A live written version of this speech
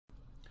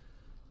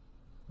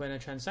when a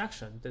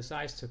transaction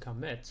decides to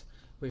commit,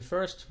 we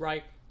first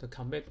write the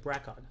commit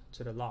record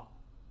to the log.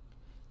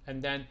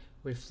 And then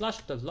we flush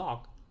the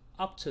log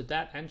up to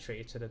that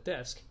entry to the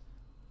disk,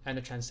 and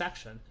the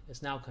transaction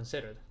is now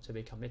considered to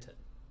be committed.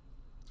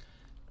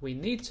 We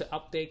need to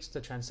update the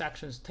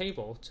transactions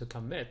table to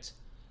commit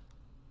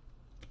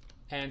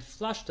and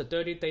flush the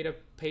dirty data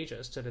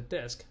pages to the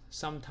disk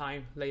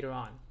sometime later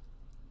on.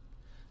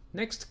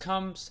 Next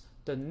comes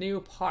the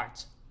new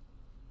part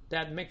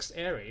that makes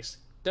ARIES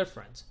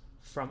different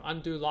from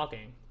undo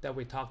logging that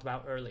we talked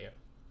about earlier.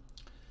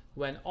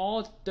 When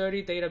all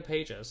dirty data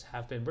pages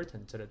have been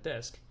written to the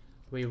disk,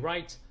 we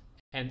write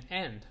an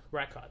end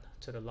record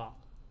to the log,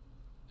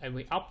 and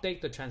we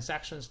update the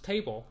transactions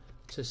table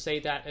to say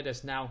that it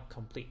is now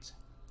complete.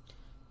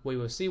 We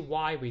will see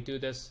why we do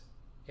this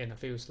in a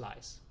few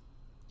slides.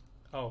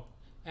 Oh,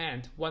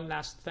 and one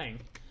last thing.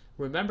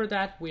 Remember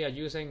that we are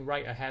using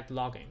write-ahead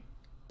logging.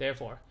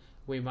 Therefore,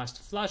 we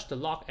must flush the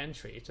log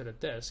entry to the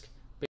disk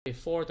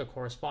before the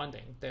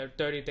corresponding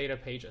dirty data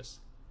pages.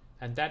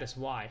 And that is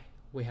why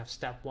we have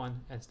step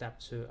 1 and step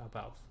 2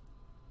 above.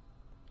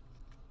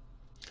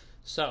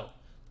 So,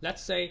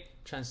 let's say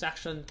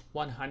transaction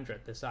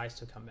 100 decides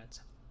to commit.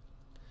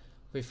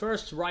 We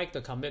first write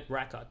the commit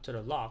record to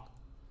the log,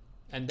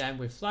 and then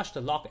we flush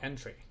the log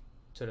entry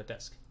to the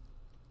disk.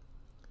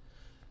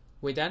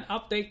 We then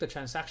update the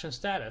transaction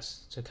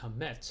status to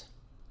commit,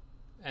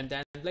 and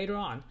then later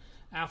on,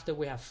 after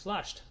we have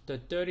flushed the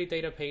dirty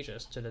data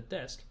pages to the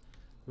disk,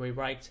 we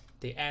write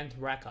the end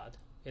record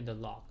in the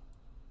log.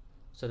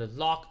 So the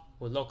log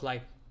will look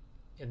like,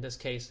 in this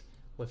case,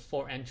 with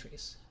 4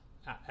 entries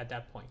at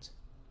that point.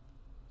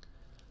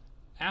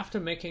 After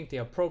making the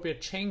appropriate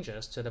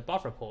changes to the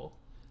buffer pool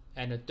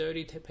and the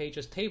dirty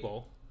pages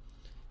table,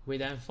 we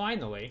then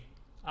finally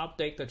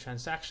update the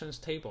transactions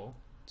table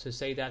to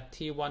say that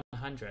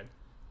T100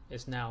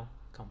 is now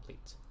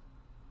complete.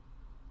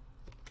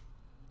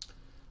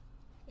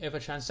 If a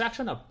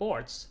transaction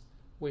aborts,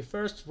 we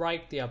first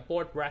write the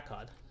abort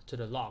record to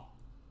the log.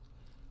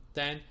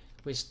 Then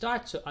we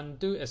start to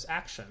undo its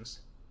actions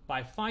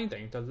by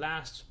finding the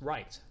last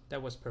write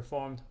that was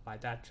performed by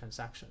that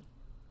transaction.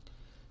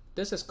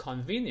 This is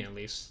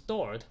conveniently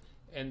stored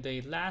in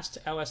the last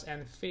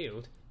LSN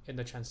field in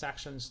the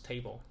transactions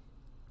table.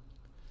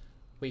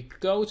 We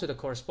go to the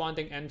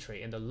corresponding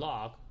entry in the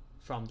log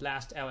from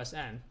last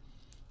LSN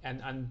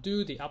and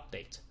undo the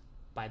update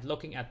by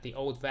looking at the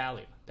old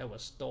value that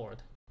was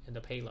stored in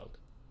the payload.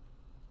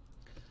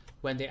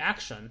 When the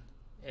action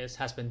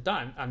has been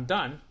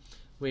undone,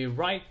 we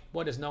write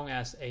what is known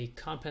as a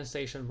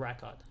compensation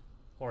record,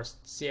 or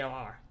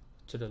CLR,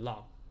 to the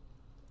log.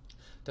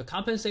 The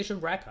compensation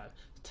record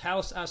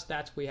tells us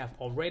that we have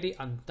already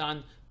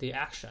undone the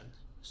action,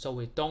 so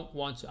we don't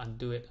want to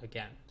undo it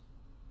again.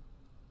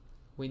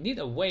 We need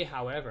a way,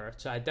 however,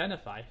 to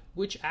identify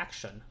which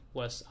action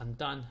was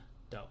undone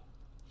though.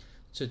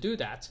 To do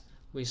that,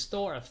 we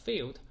store a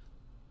field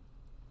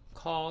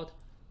called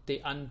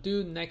the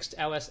undo next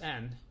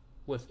LSN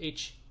with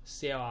each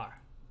CLR,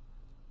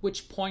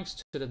 which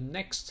points to the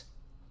next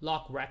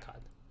log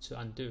record to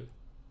undo,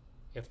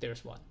 if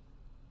there's one.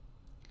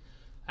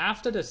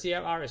 After the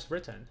CLR is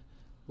written,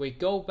 we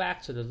go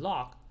back to the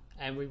log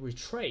and we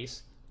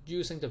retrace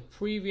using the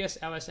previous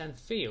LSN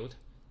field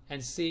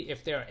and see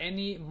if there are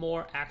any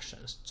more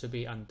actions to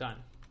be undone.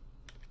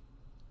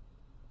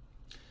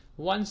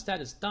 Once that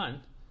is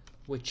done,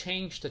 we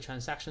change the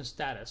transaction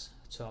status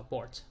to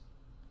abort.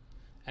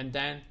 And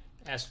then,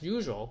 as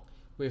usual,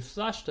 we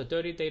flush the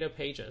dirty data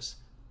pages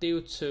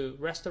due to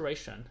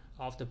restoration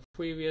of the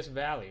previous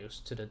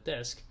values to the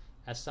disk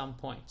at some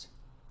point.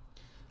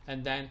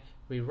 And then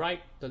we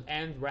write the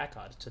end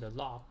record to the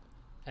log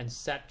and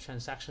set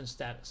transaction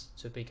status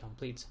to be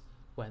complete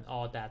when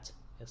all that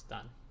is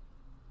done.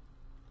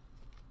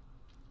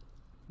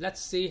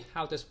 Let's see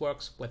how this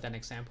works with an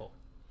example.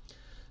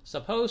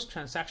 Suppose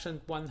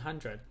transaction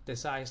 100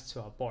 decides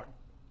to abort.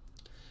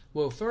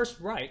 We'll first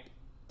write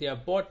the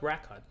abort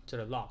record to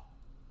the log,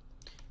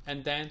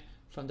 and then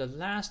from the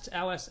last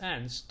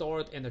LSN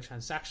stored in the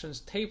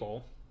transactions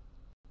table,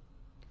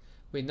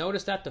 we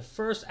notice that the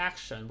first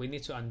action we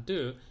need to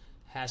undo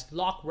has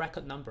log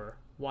record number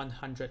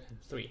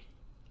 103.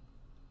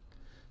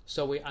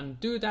 So we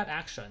undo that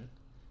action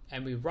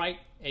and we write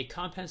a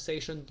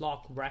compensation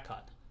log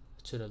record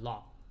to the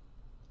log.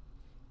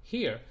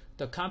 Here,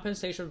 the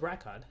compensation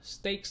record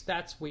states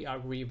that we are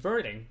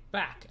reverting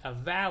back a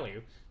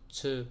value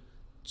to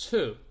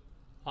 2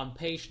 on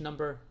page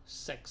number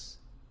 6.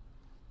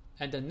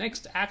 And the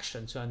next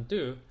action to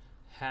undo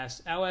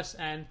has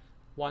LSN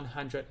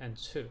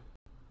 102.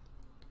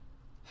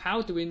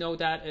 How do we know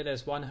that it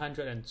is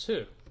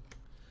 102?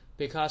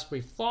 Because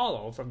we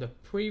follow from the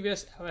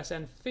previous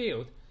LSN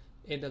field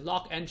in the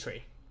log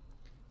entry,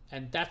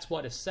 and that's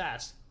what it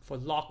says for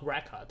log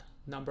record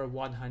number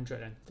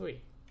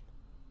 103.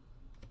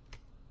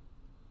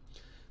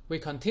 We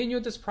continue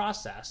this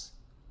process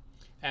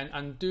and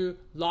undo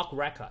log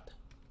record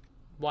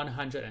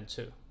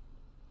 102.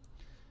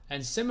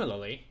 And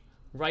similarly,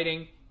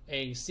 writing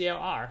a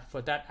CLR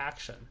for that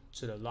action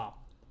to the log.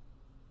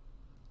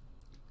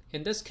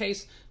 In this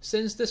case,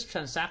 since this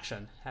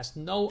transaction has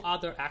no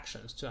other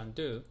actions to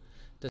undo,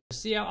 the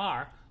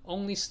CLR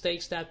only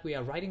states that we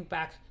are writing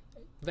back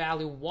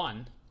value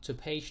 1 to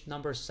page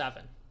number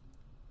 7.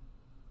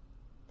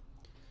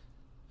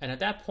 And at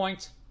that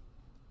point,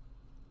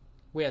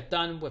 we are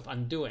done with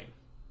undoing.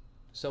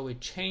 So we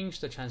change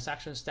the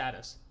transaction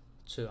status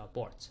to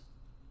abort.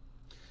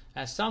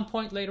 At some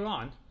point later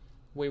on,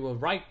 we will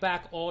write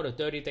back all the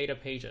dirty data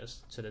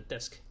pages to the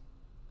disk.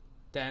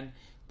 Then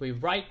we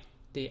write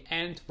the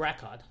end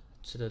record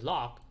to the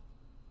log,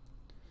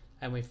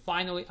 and we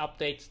finally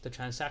update the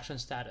transaction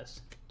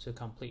status to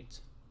complete.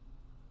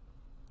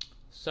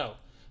 So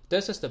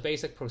this is the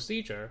basic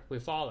procedure we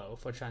follow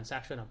for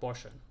transaction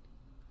abortion.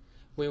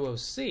 We will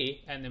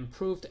see an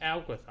improved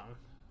algorithm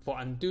for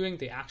undoing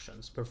the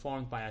actions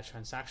performed by a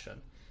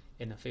transaction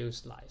in a few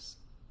slides.